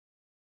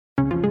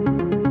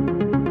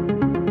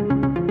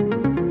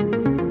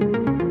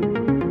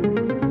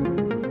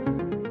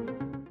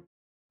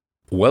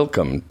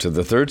Welcome to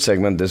the third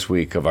segment this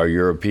week of our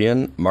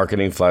European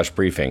Marketing Flash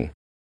Briefing,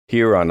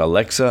 here on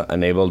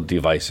Alexa-enabled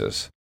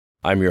devices.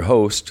 I'm your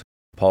host,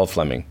 Paul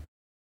Fleming.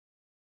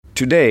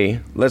 Today,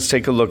 let's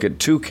take a look at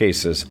two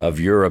cases of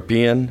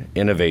European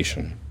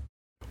innovation.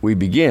 We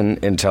begin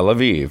in Tel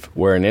Aviv,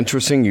 where an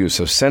interesting use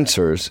of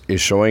sensors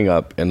is showing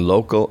up in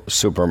local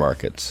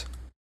supermarkets.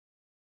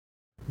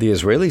 The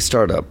Israeli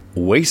startup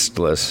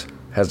Wasteless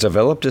has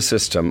developed a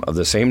system of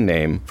the same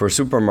name for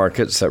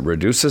supermarkets that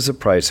reduces the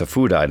price of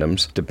food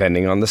items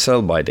depending on the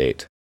sell-by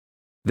date.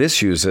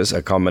 This uses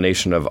a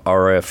combination of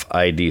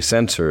RFID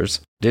sensors,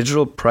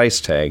 digital price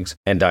tags,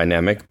 and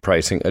dynamic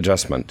pricing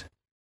adjustment.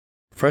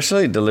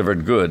 Freshly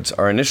delivered goods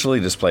are initially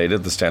displayed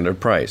at the standard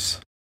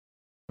price.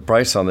 The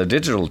price on the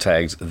digital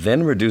tags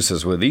then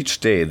reduces with each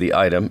day the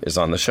item is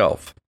on the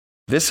shelf.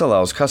 This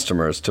allows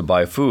customers to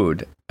buy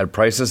food at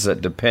prices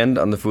that depend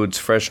on the food's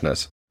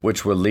freshness,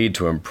 which will lead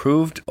to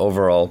improved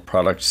overall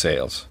product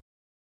sales.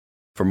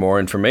 For more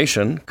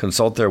information,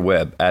 consult their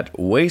web at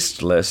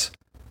wasteless.co.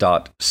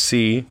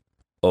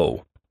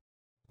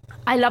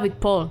 I love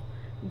it, Paul.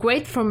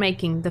 Great for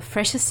making the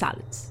freshest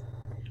salads.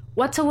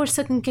 What's our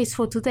second case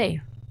for today?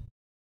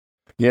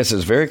 Yes,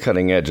 it's very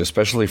cutting edge,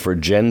 especially for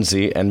Gen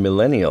Z and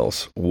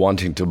millennials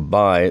wanting to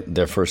buy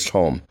their first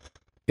home.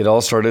 It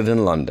all started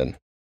in London.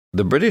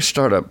 The British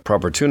startup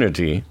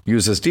Propertunity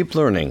uses deep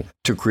learning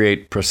to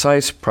create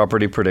precise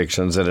property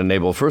predictions that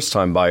enable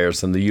first-time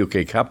buyers in the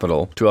UK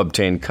capital to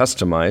obtain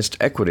customized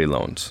equity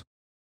loans.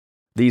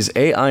 These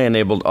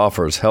AI-enabled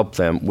offers help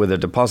them with the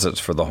deposits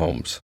for the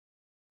homes.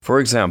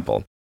 For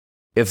example,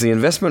 if the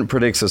investment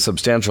predicts a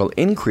substantial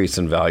increase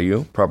in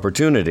value,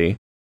 Propertunity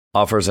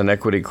offers an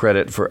equity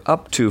credit for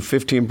up to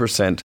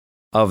 15%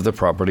 of the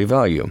property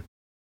value.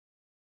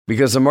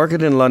 Because the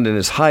market in London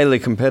is highly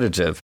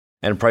competitive,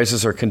 and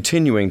prices are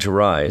continuing to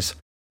rise,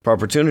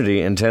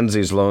 Propertunity intends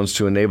these loans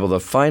to enable the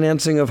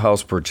financing of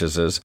house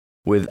purchases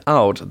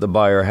without the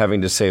buyer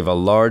having to save a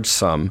large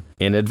sum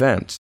in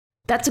advance.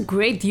 That's a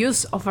great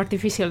use of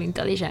artificial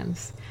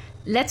intelligence.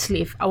 Let's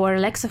leave our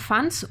Alexa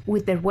fans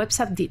with their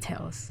website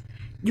details.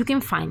 You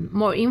can find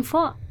more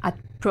info at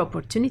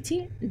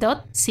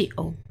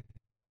propertunity.co.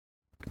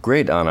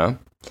 Great, Anna.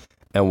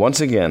 And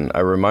once again, I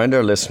remind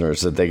our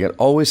listeners that they can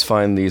always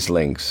find these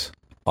links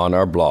on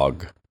our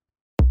blog.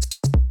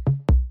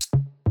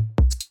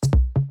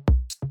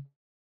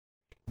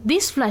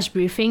 This flash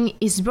briefing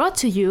is brought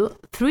to you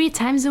 3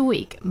 times a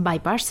week by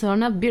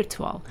Barcelona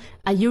Virtual,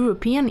 a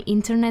European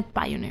internet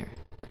pioneer.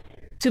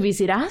 To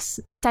visit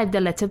us, type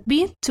the letter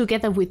B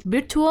together with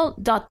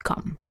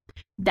virtual.com.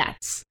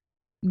 That's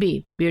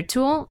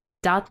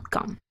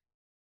bvirtual.com.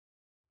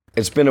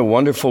 It's been a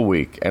wonderful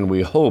week, and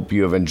we hope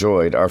you have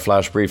enjoyed our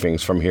flash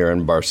briefings from here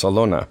in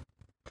Barcelona.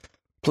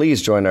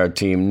 Please join our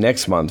team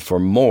next month for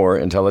more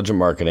intelligent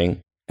marketing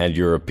and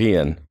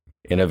European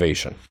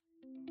innovation.